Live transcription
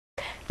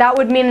That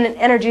would mean an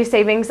energy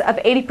savings of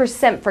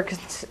 80% for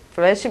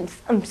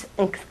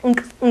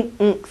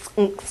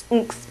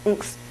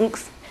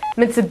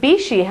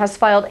Mitsubishi has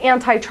filed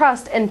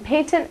antitrust and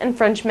patent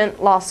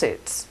infringement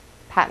lawsuits.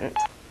 Patent.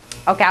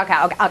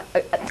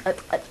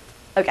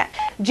 Okay.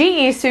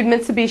 GE sued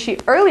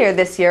Mitsubishi earlier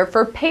this year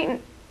for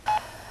patent.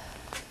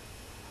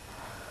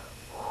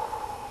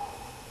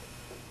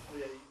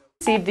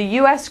 Received the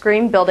U.S.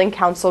 Green Building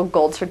Council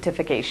Gold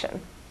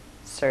Certification.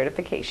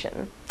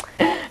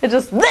 It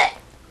just.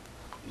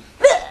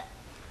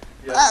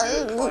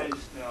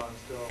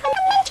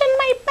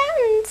 My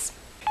bones.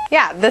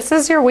 Yeah, this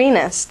is your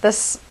weenus.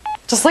 This,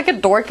 just like a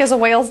dork is a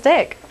whale's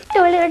dick.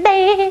 Do a little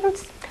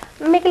dance,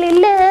 make a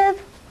little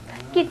love,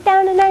 get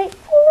down tonight.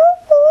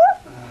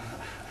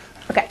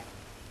 Okay.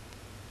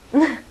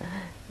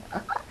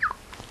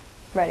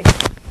 Ready?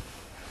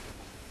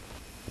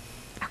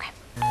 Okay.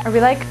 Are we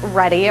like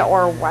ready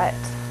or what?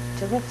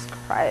 Jesus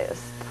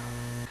Christ.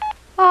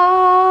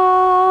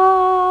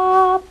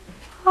 Hop,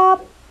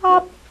 hop,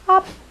 hop,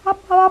 hop,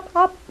 hop, hop,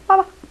 hop,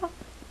 hop.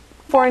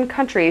 Foreign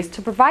countries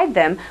to provide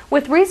them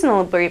with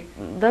reasonably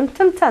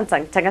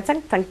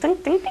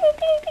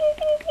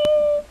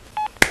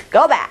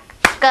go back,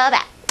 go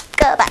back,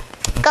 go back,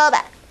 go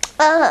back.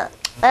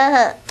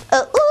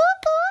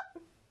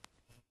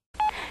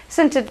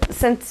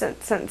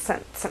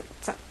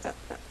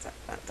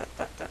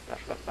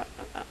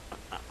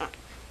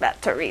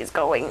 Battery's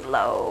going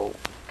low.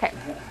 Okay.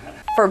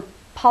 For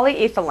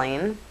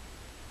polyethylene.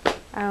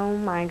 Oh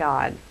my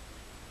god.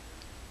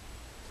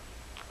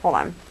 Hold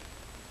on.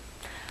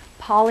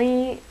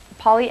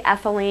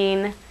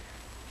 Polyethylene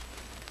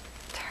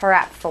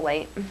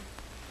terephthalate.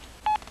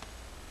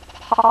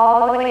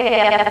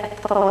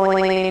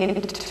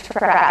 Polyethylene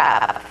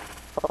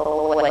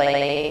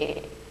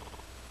terephthalate.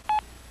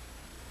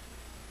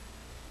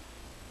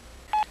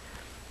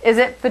 Is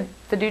it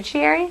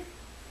fiduciary?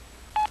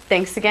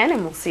 Thanks again,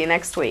 and we'll see you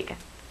next week.